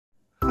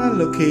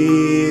Hello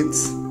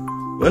kids,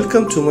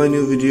 welcome to my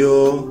new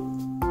video.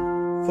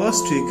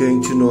 First we're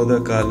going to know the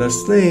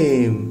color's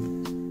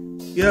name.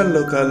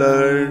 Yellow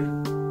color,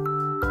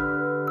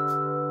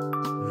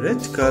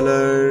 red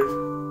color,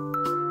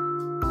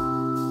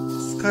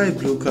 sky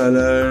blue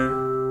color,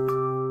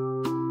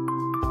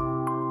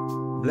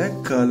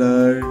 black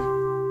color,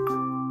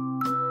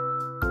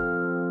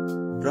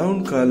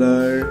 brown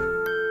color,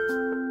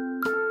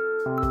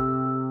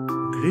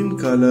 green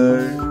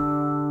color,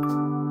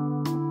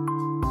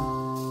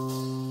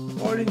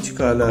 orange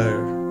color.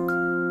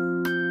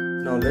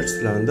 Now let's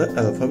learn the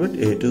alphabet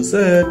A to Z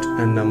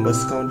and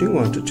numbers counting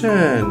 1 to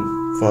 10.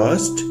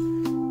 First,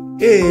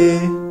 A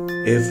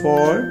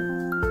for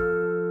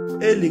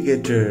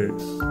alligator.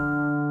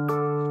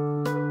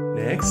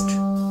 Next,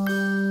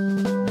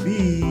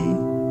 B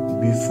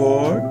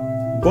for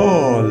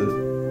ball.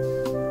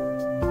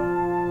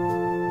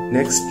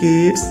 Next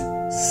kids,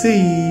 C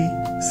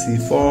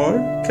for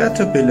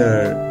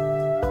caterpillar.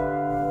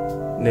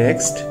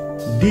 Next,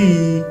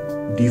 D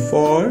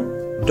for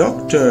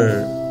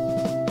doctor.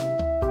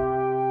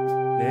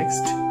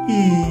 Next,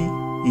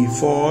 E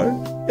for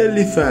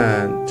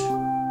elephant.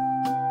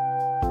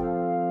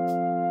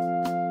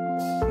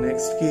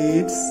 Next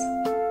kids,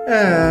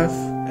 F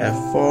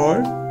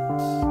for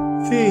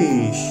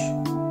fish.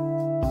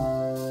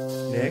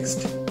 Next,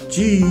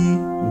 G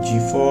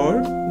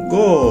for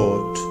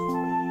goat.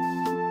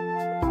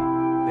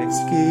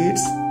 Next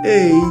kids,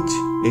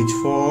 H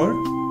for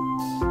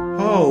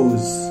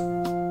house.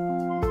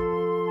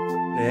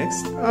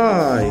 Next,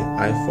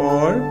 I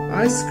for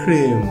ice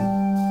cream.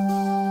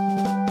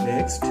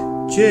 Next,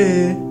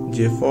 J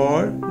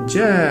for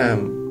jam.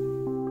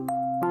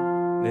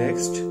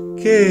 Next,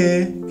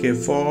 K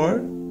for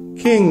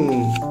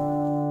king.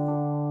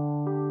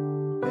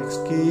 Next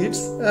kids,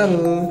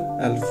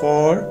 L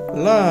for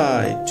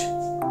light.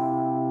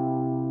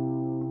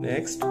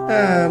 Next,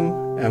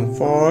 M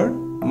for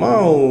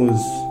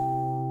mouse.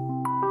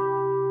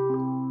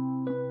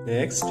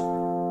 Next,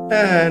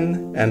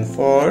 N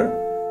for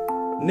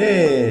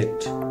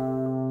net.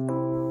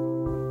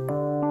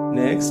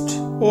 Next,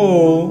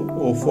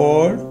 O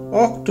for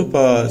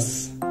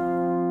octopus.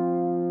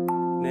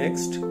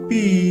 Next,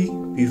 P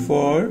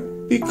for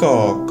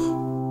peacock.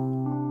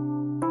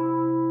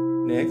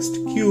 Next,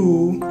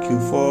 Q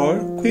for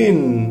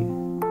queen.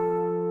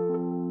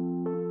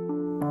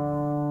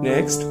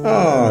 Next,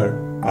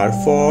 R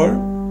for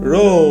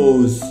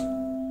rose.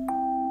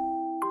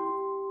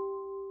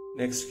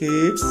 Next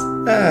kids,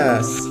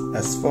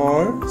 S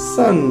for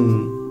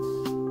sun.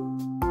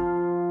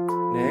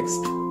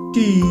 Next, T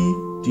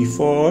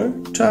for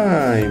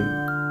time.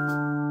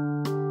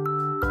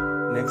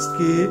 Next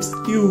kids,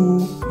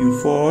 U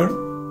for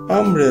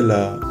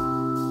umbrella.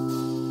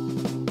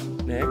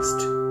 Next,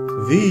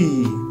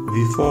 V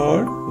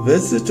for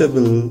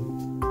vegetable.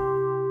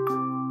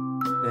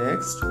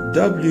 Next,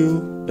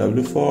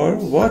 W for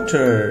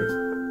water.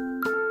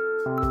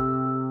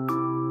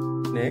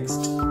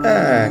 Next,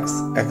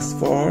 X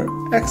for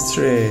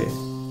X-ray.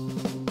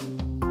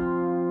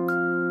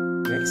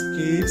 Next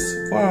kids,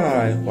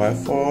 Y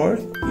for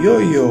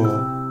yo-yo.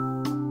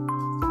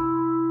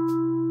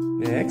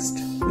 Next,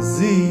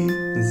 Z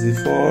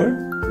for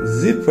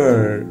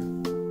zipper.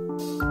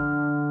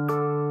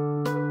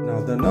 Now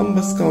the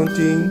numbers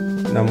counting.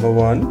 Number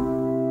 1.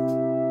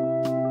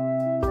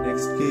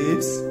 Next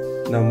kids,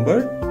 number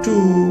 2.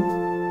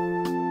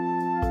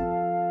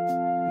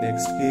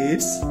 Next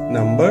kids,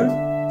 number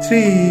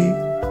 3.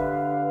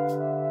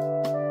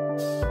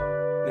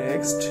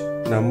 Next,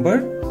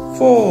 number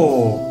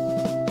 4.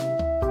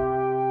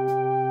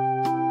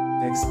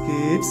 Next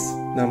kids,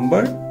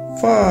 number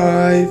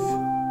 5.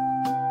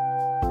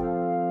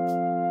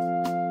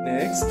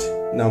 Next,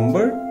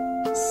 number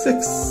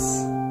 6.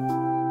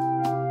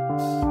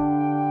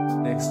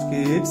 Next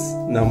kids,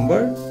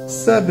 number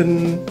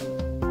 7.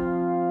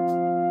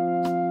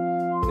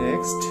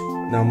 Next,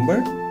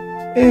 number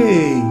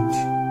 8.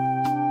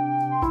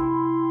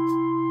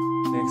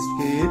 Next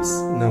kids,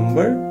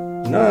 number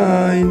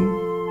 9.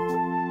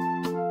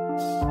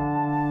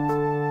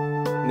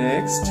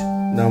 Next,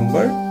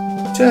 number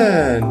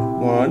 10.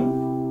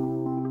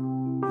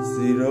 1,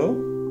 0,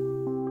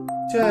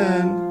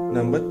 10.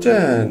 Number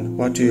 10.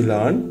 What do you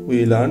learn?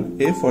 We learn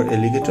A for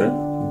alligator,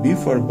 B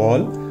for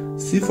ball,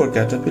 C for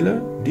caterpillar,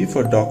 D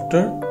for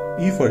doctor,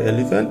 E for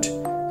elephant,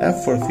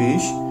 F for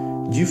fish,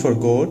 G for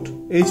goat,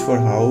 H for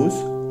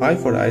house, I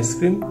for ice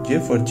cream, J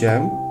for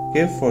jam,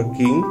 K for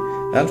king,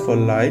 L for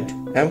light,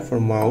 M for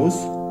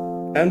mouse,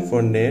 N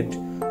for net,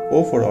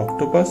 O for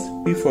octopus,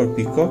 P for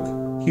peacock,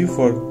 Q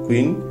for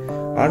queen,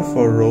 R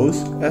for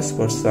rose, S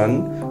for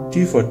sun,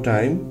 T for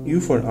time, U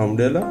for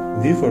umbrella,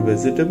 V for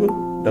vegetable,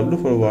 W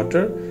for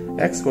water,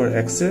 X for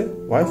X-ray,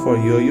 Y for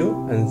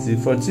yo-yo, and Z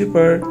for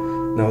zipper.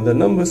 Now the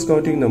numbers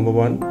counting. Number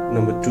 1,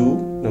 number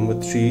 2, number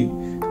 3,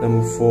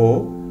 number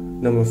 4,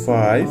 number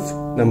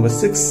 5, number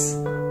 6,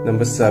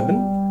 number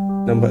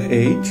 7, number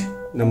 8,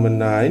 number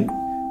 9,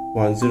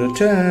 1, 0,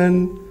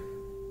 10.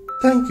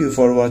 Thank you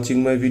for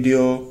watching my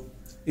video.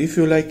 If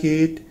you like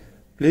it,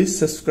 please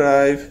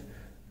subscribe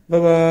Bye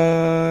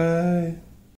bye.